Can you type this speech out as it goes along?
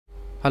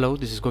Hello,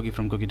 this is Gogi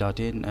from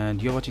Gogi.in and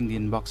you're watching the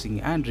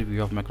unboxing and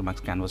review of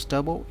Micromax Canvas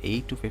Turbo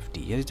A250.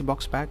 Here is the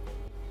box pack.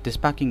 This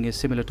packing is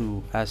similar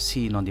to as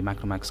seen on the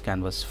Micromax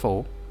Canvas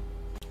 4.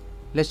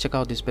 Let's check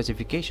out the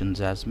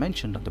specifications as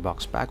mentioned on the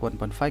box pack.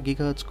 1.5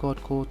 GHz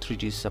quad core,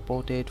 3G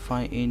supported,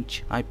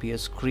 5-inch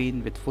IPS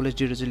screen with Full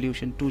HD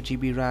resolution, 2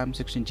 GB RAM,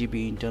 16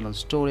 GB internal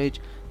storage,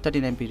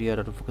 13 MP rear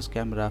autofocus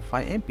camera,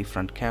 5 MP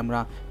front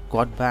camera,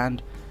 quad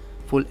band,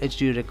 Full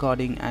HD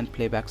recording and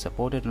playback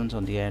supported, runs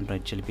on the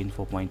Android Jelly Bean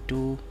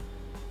 4.2,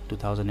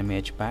 2000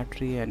 mAh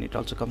battery, and it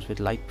also comes with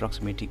light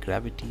proximity,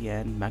 gravity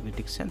and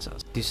magnetic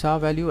sensors. The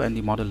SAR value and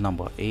the model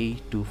number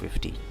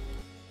A250.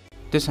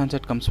 This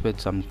handset comes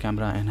with some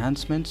camera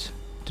enhancements,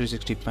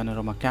 360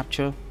 panorama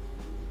capture,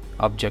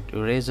 object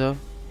eraser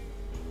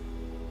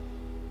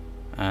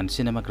and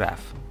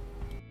cinemagraph.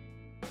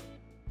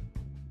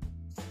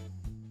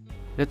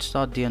 Let's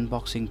start the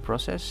unboxing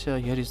process.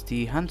 Here is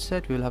the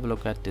handset. We'll have a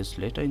look at this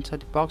later. Inside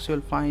the box you'll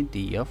find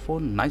the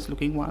earphone, nice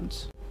looking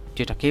ones,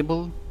 data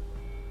cable,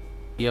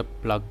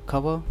 earplug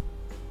cover,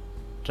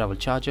 travel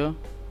charger,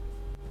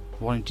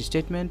 warranty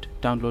statement,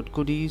 download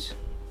goodies,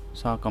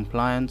 SAR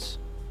compliance,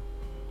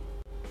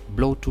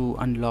 blow to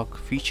unlock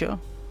feature,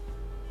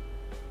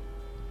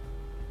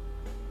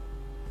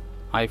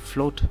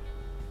 iFloat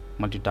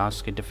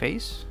multitask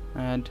interface,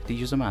 and the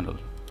user manual.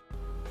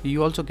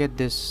 You also get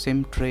this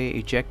SIM tray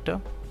ejector.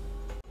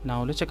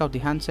 Now let's check out the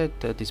handset.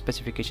 The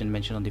specification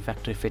mentioned on the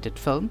factory fitted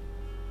film.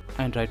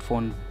 Android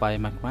phone by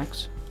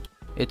Micromax.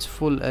 It's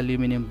full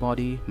aluminum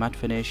body, matte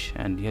finish,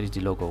 and here is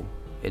the logo.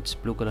 It's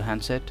blue color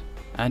handset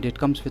and it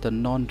comes with a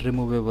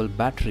non-removable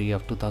battery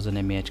of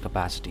 2000 mAh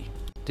capacity.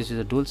 This is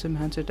a dual SIM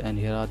handset and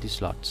here are the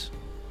slots.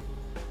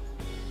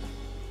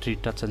 3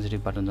 touch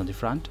sensitive buttons on the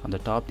front. On the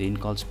top the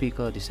in-call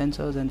speaker, the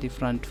sensors, and the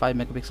front 5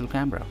 megapixel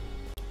camera.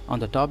 On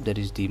the top there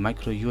is the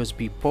micro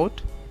USB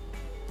port.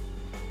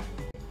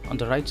 On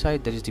the right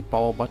side there is the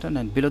power button,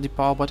 and below the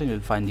power button you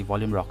will find the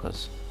volume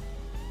rockers.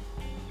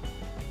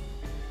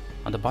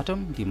 On the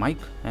bottom the mic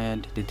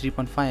and the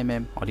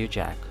 3.5mm audio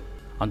jack.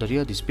 On the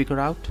rear the speaker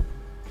out,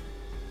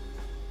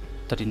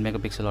 13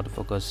 megapixel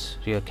autofocus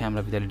rear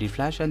camera with LED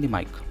flash, and the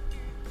mic.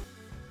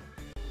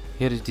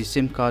 Here is the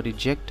SIM card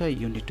ejector.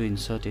 You need to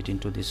insert it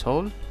into this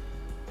hole.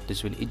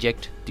 This will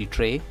eject the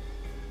tray.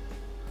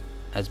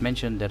 As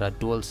mentioned, there are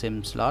dual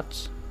SIM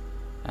slots,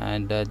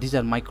 and these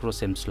are micro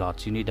SIM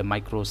slots. You need a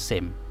micro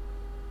SIM.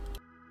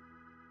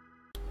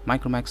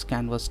 Micromax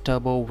Canvas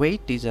Turbo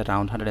weight is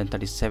around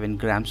 137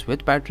 grams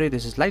with battery.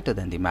 This is lighter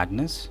than the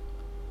Magnus.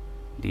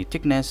 The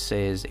thickness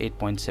is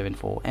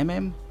 8.74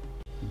 mm,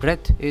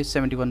 breadth is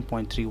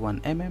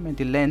 71.31 mm, and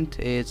the length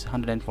is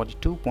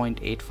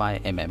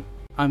 142.85 mm.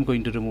 I'm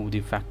going to remove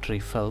the factory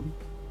film,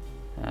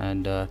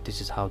 and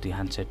this is how the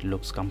handset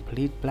looks,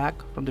 complete black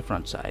from the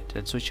front side.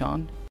 Let's switch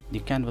on the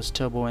Canvas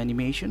Turbo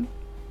animation,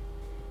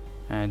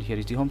 and here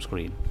is the home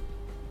screen.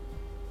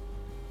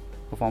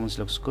 Performance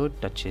looks good,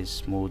 touch is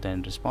smooth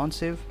and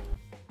responsive.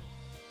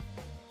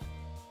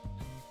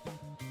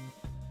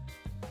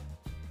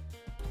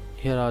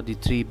 Here are the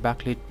 3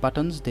 backlit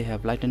buttons, they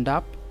have lightened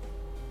up.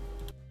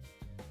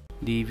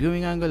 The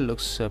viewing angle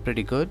looks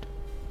pretty good.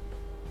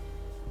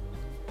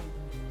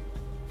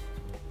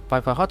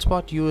 Wi-Fi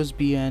hotspot,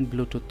 USB and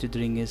Bluetooth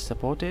tethering is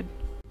supported.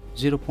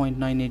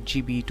 0.98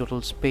 GB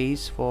total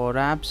space for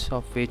apps,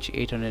 of which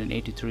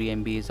 883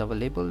 MB is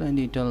available, and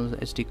the internal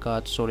SD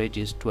card storage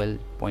is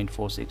 12.46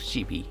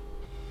 GB.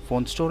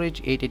 Phone storage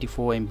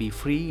 884 MB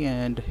free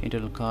and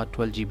internal card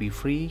 12 GB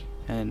free,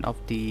 and of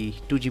the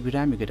 2 GB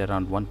RAM you get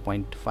around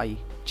 1.5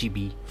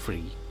 GB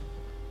free.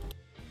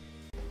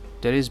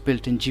 There is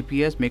built-in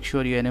GPS. Make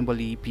sure you enable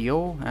the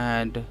EPO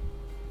and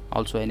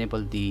also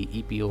enable the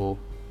EPO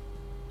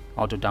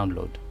auto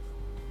download.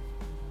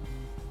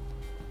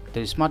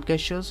 There is smart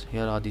gestures.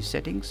 Here are the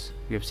settings.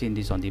 We have seen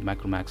these on the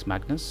Micromax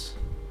Magnus.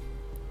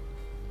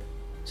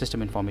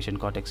 System information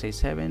Cortex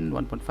A7,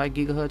 1.5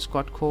 GHz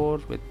quad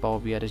core with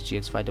PowerVRS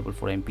GX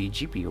 544MP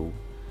GPU.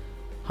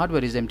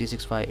 Hardware is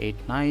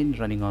MT6589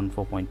 running on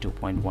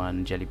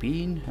 4.2.1 Jelly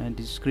Bean, and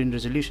the screen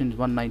resolution is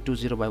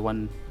 1920 by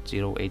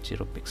 1080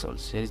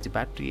 pixels. Here is the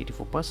battery,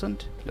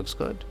 84%, looks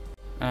good.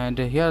 And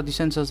here are the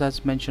sensors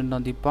as mentioned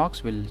on the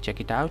box. We'll check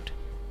it out.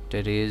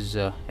 There is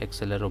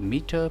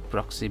accelerometer,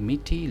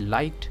 proximity,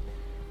 light,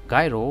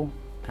 gyro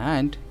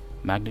and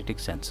magnetic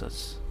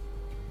sensors.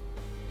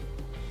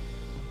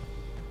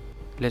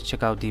 Let's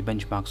check out the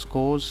benchmark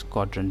scores.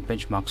 Quadrant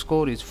benchmark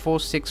score is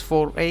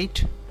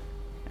 4648.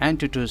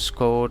 Antutu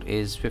score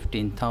is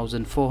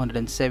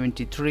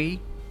 15,473.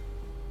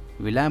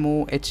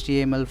 Wilamo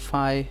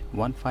HTML5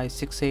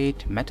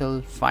 1568,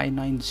 Metal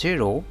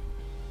 590.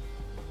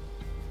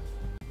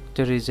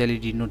 There is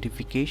LED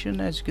notification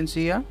as you can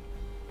see here.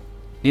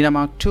 Nina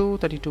Mark II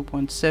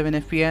 32.7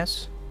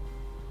 FPS,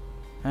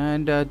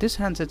 and this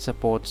handset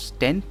supports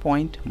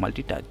 10-point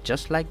multi-touch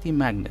just like the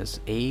Magnus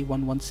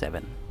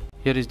A117.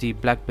 Here is the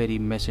BlackBerry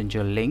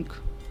Messenger link.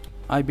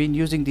 I've been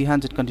using the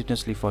handset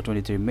continuously for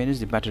 23 minutes.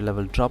 The battery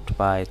level dropped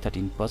by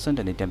 13%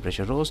 and the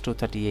temperature rose to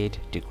 38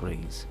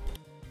 degrees.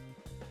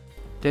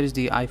 There is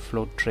the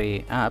iFloat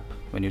Tray app.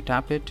 When you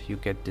tap it, you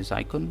get this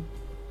icon.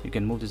 You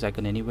can move this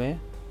icon anywhere.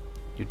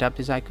 You tap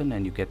this icon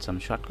and you get some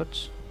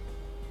shortcuts.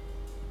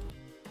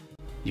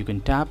 You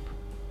can tap,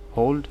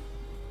 hold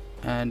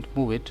and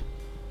move it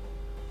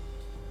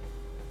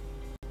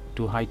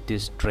to hide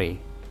this tray.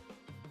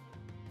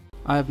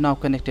 I have now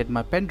connected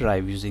my pen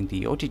drive using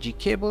the OTG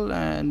cable,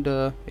 and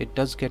it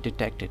does get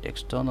detected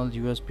external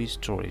USB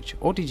storage.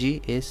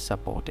 OTG is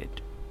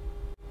supported.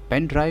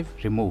 Pen drive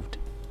removed.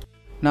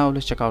 Now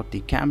let's check out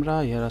the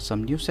camera. Here are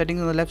some new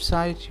settings on the left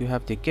side. You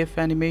have the GIF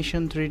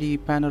animation,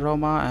 3D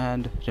panorama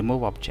and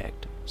remove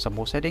object. Some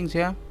more settings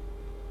here.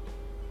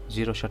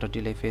 Zero shutter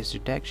delay, face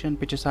detection.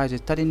 Picture size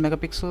is 13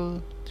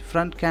 megapixel. The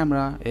front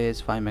camera is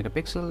 5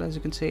 megapixel, as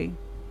you can see.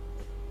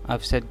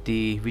 I've set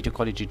the video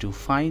quality to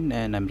fine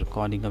and I'm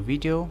recording a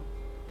video.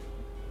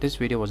 This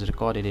video was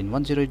recorded in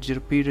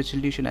 1080p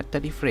resolution at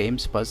 30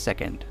 frames per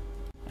second.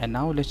 And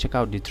now let's check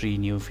out the three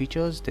new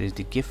features. There is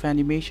the GIF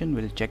animation.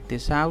 We'll check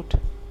this out.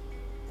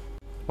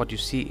 What you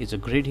see is a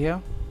grid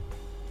here.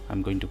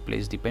 I'm going to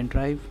place the pen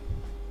drive.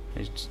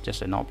 It's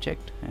just an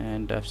object,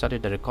 and I've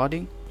started the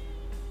recording,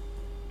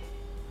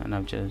 and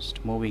I'm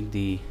just moving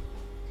the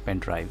pen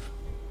drive.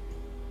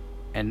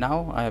 And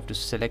now I have to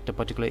select a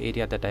particular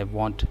area that I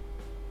want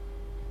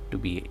to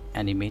be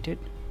animated,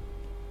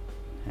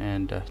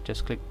 and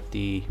just click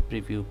the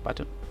preview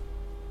button,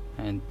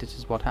 and this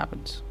is what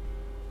happens.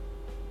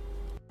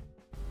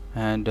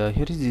 And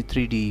here is the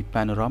 3D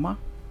panorama.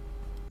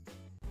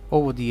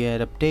 Over the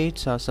air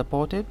updates are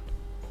supported,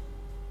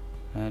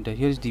 and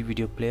here is the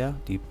video player,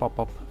 the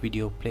pop-up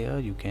video player.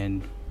 You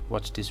can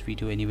watch this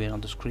video anywhere on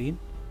the screen.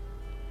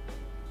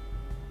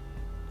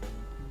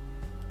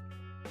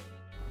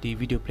 The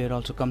video player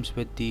also comes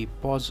with the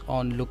pause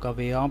on look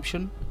away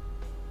option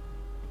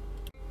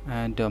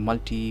and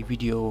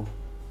multi-video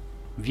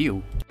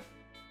view.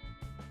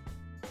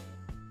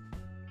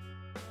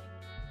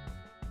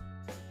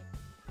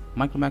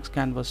 Micromax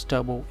Canvas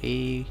Turbo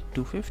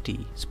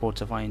A250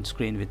 sports a fine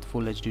screen with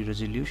full HD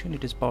resolution.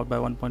 It is powered by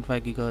 1.5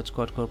 GHz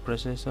quad-core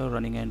processor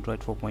running Android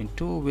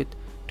 4.2 with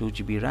 2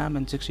 GB RAM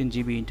and 16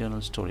 GB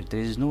internal storage. There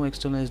is no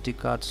external SD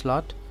card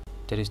slot.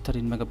 There is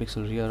 13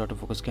 megapixel rear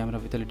autofocus camera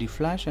with LED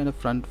flash and a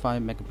front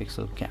 5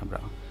 megapixel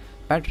camera.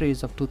 Battery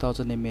is of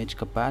 2000 mAh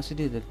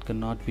capacity that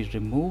cannot be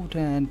removed,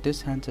 and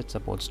this handset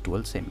supports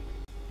dual SIM.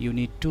 You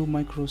need 2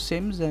 micro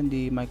SIMs, and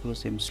the micro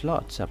SIM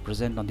slots are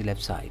present on the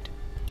left side.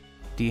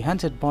 The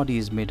handset body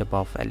is made up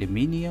of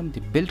aluminium.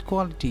 The build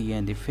quality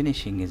and the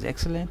finishing is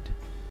excellent.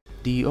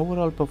 The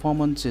overall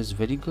performance is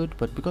very good,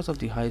 but because of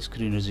the high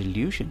screen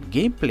resolution,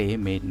 gameplay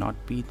may not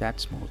be that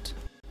smooth.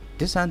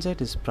 This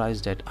handset is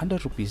priced at under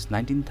Rs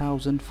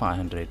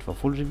 19,500. For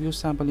full reviews,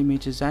 sample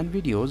images and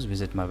videos,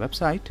 visit my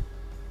website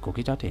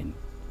gogi.in.